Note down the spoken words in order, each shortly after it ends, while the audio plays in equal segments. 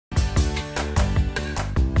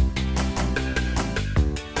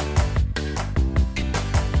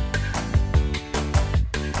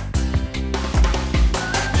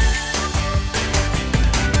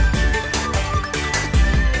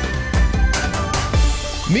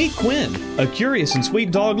Meet Quinn, a curious and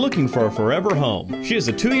sweet dog looking for a forever home. She is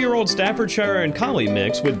a 2-year-old Staffordshire and Collie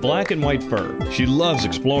mix with black and white fur. She loves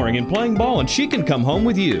exploring and playing ball, and she can come home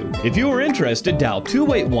with you. If you are interested, dial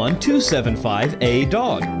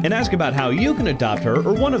 281-275-A-DOG and ask about how you can adopt her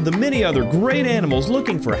or one of the many other great animals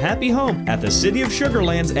looking for a happy home at the City of Sugar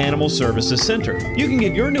Land's Animal Services Center. You can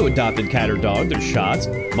get your new adopted cat or dog their shots,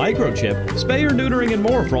 microchip, spay or neutering, and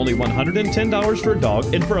more for only $110 for a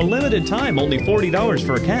dog, and for a limited time only $40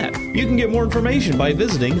 for a cat. You can get more information by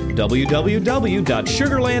visiting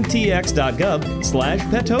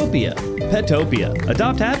www.sugarlandtx.gov/Petopia. Petopia.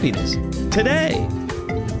 Adopt happiness today.